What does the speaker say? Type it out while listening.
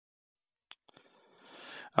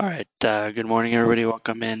All right, good morning, everybody.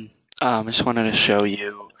 Welcome in. I just wanted to show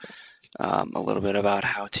you a little bit about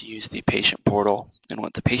how to use the patient portal and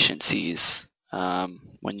what the patient sees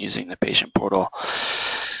when using the patient portal.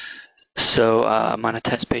 So I'm on a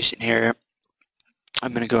test patient here.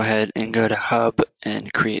 I'm going to go ahead and go to Hub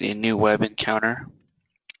and create a new web encounter.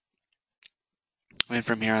 And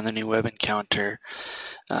from here on the new web encounter,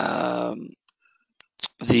 the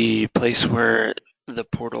place where the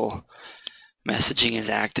portal messaging is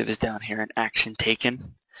active is down here in action taken.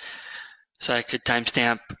 So I could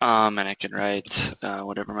timestamp and I can write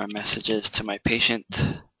whatever my message is to my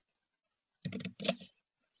patient.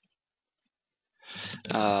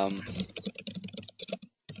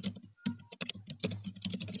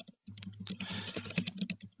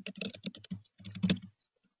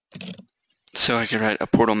 So I could write a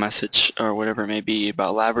portal message or whatever it may be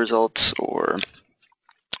about lab results or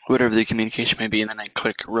whatever the communication may be, and then I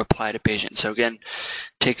click reply to patient. So again,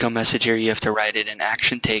 take home message here, you have to write it in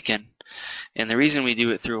action taken. And the reason we do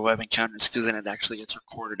it through a web encounter is because then it actually gets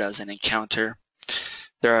recorded as an encounter.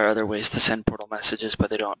 There are other ways to send portal messages, but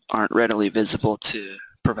they aren't readily visible to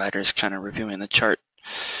providers kind of reviewing the chart.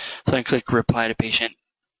 So I click reply to patient.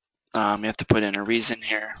 You have to put in a reason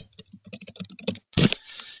here.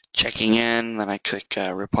 Checking in, then I click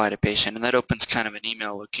reply to patient, and that opens kind of an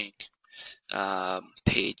email looking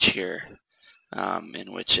page here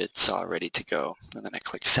in which it's all ready to go. And then I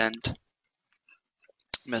click send.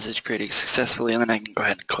 Message created successfully, and then I can go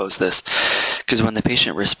ahead and close this, because when the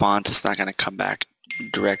patient responds, it's not going to come back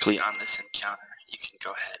directly on this encounter. You can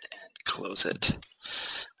go ahead and close it.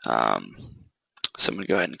 So I'm going to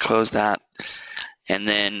go ahead and close that. And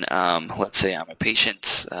then let's say I'm a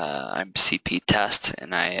patient, I'm CP test,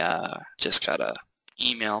 and I just got an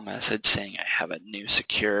email message saying I have a new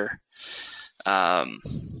secure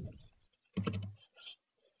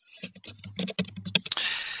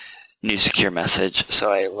message.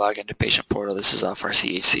 So I log into patient portal. This is off our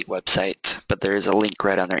CHC website, but there is a link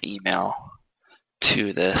right on their email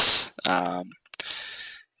to this. I'm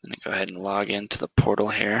going to go ahead and log into the portal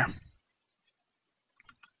here.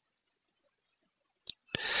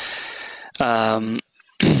 And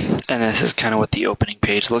this is kind of what the opening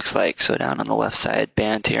page looks like. So down on the left side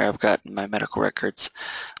band here, I've got my medical records,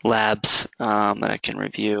 labs that I can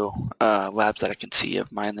review, labs that I can see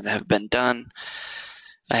of mine that have been done.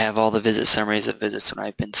 I have all the visit summaries of visits when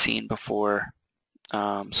I've been seen before.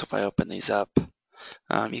 So if I open these up,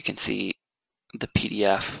 you can see the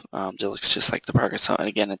PDF. It looks just like the progress note. And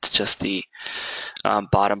again, it's just the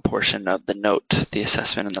bottom portion of the note, the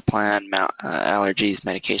assessment and the plan, allergies,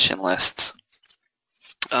 medication lists.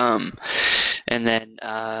 And then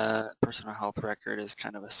personal health record is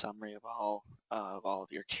kind of a summary of all of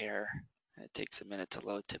your care. It takes a minute to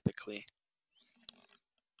load typically.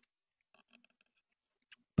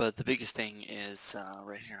 But the biggest thing is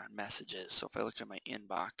right here on messages. So if I look at my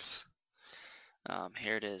inbox,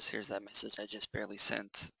 here it is. Here's that message I just barely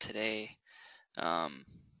sent today. I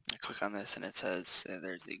click on this and it says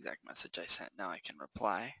there's the exact message I sent. Now I can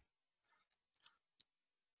reply.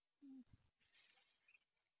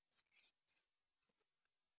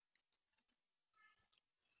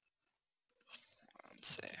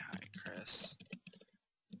 Say, hi Chris,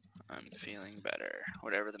 I'm feeling better,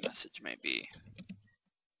 whatever the message may be.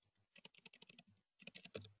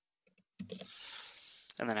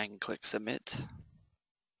 And then I can click submit.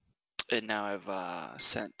 And now I've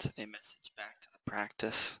sent a message back to the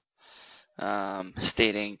practice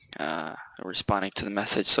stating, responding to the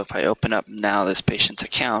message. So if I open up now this patient's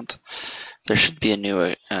account, there should be a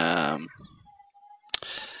new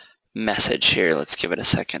message here. Let's give it a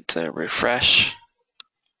second to refresh.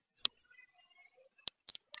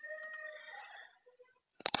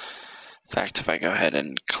 In fact, if I go ahead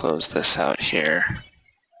and close this out here,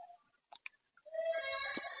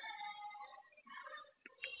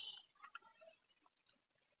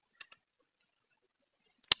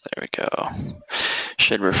 there we go.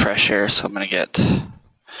 Should refresh here, so I'm going to get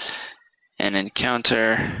an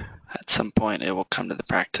encounter. At some point, it will come to the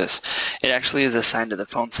practice. It actually is assigned to the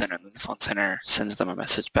phone center, and then the phone center sends them a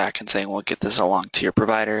message back and saying, we'll get this along to your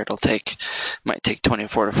provider. Might take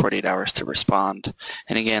 24 to 48 hours to respond.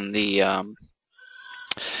 And again, the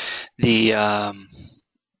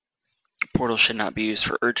portal should not be used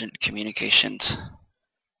for urgent communications.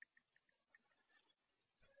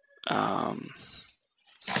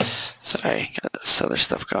 Sorry, got this other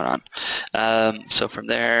stuff going on. So from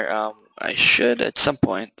there, I should at some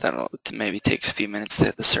point, that'll maybe takes a few minutes to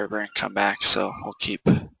hit the server and come back, so we'll keep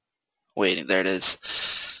waiting. There it is.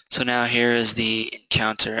 So now here is the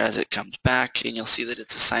encounter as it comes back, and you'll see that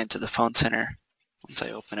it's assigned to the phone center once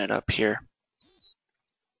I open it up here.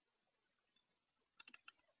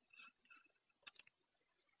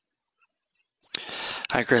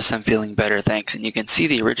 Hi Chris, I'm feeling better, thanks. And you can see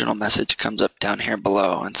the original message comes up down here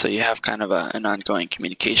below, and so you have kind of an ongoing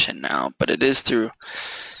communication now, but it is through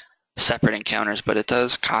separate encounters, but it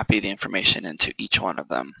does copy the information into each one of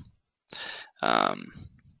them.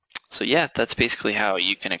 So yeah, that's basically how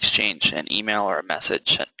you can exchange an email or a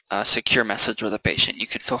message, a secure message with a patient. You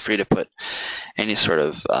can feel free to put any sort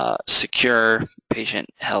of secure patient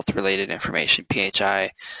health related information,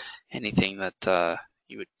 PHI, anything that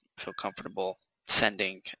you would feel comfortable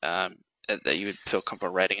sending, that you would feel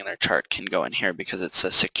comfortable writing in their chart can go in here because it's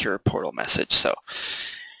a secure portal message. So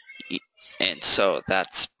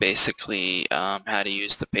that's basically how to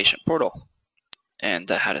use the patient portal and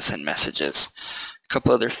how to send messages. A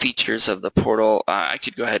couple other features of the portal. I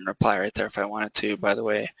could go ahead and reply right there if I wanted to, by the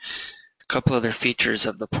way. A couple other features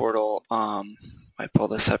of the portal. I pull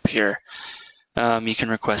this up here. You can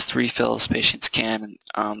request refills. Patients can.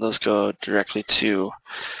 Those go directly to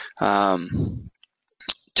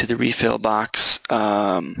the refill box.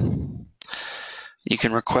 You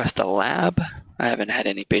can request a lab. I haven't had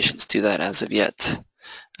any patients do that as of yet.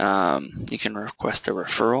 You can request a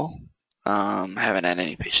referral. I haven't had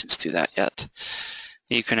any patients do that yet.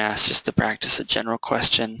 You can ask just to practice a general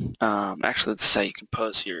question. Actually, this is how you can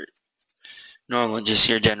pose your normal, just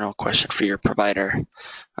your general question for your provider.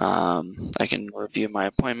 I can review my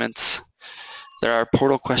appointments. There are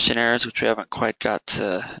portal questionnaires, which we haven't quite got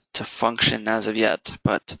to function as of yet,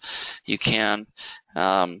 but you can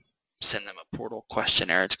send them a portal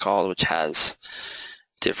questionnaire, it's called, which has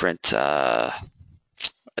different, it's a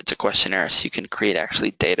questionnaire, so you can create actually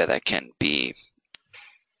data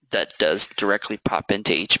that does directly pop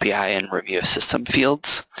into HPI and review system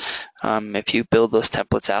fields. If you build those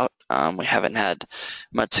templates out, we haven't had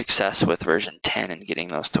much success with version 10 and getting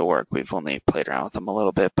those to work. We've only played around with them a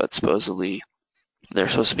little bit, but supposedly they're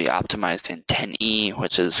supposed to be optimized in 10E,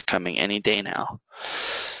 which is coming any day now.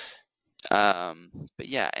 But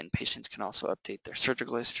yeah, and patients can also update their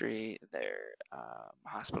surgical history, their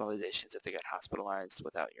hospitalizations if they got hospitalized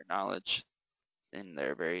without your knowledge. And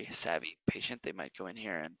they're a very savvy patient, they might go in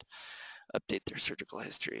here and update their surgical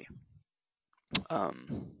history.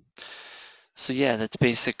 So yeah, that's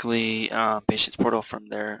basically patient's portal from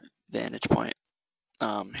their vantage point.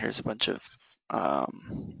 Here's a bunch of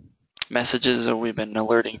messages that we've been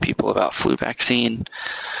alerting people about flu vaccine.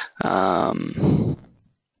 Yeah,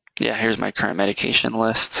 here's my current medication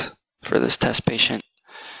list for this test patient.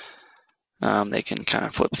 They can kind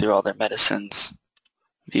of flip through all their medicines,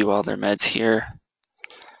 view all their meds here.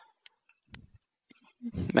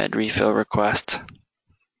 Med refill request.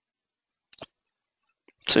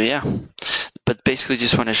 So yeah, but basically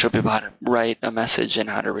just want to show people how to write a message and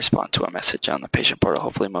how to respond to a message on the patient portal.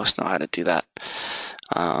 Hopefully most know how to do that.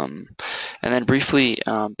 And then briefly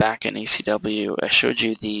back in eCW, I showed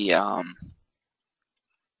you the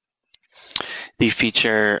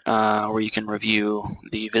feature where you can review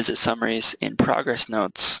the visit summaries in progress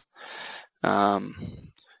notes.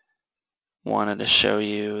 Wanted to show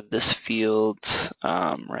you this field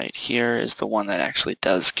right here is the one that actually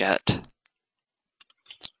does get.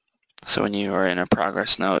 So when you are in a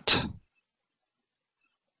progress note,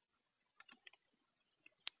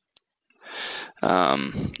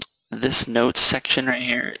 this notes section right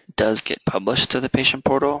here does get published to the patient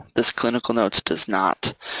portal. This clinical notes does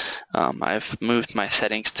not. I've moved my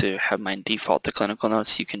settings to have mine default to clinical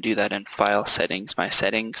notes. You can do that in File Settings, My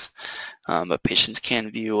Settings, but patients can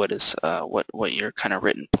view what your kind of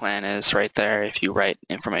written plan is right there if you write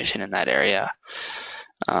information in that area.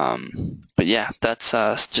 But yeah, that's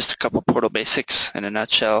just a couple portal basics in a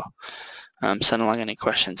nutshell. Send along any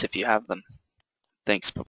questions if you have them. Thanks.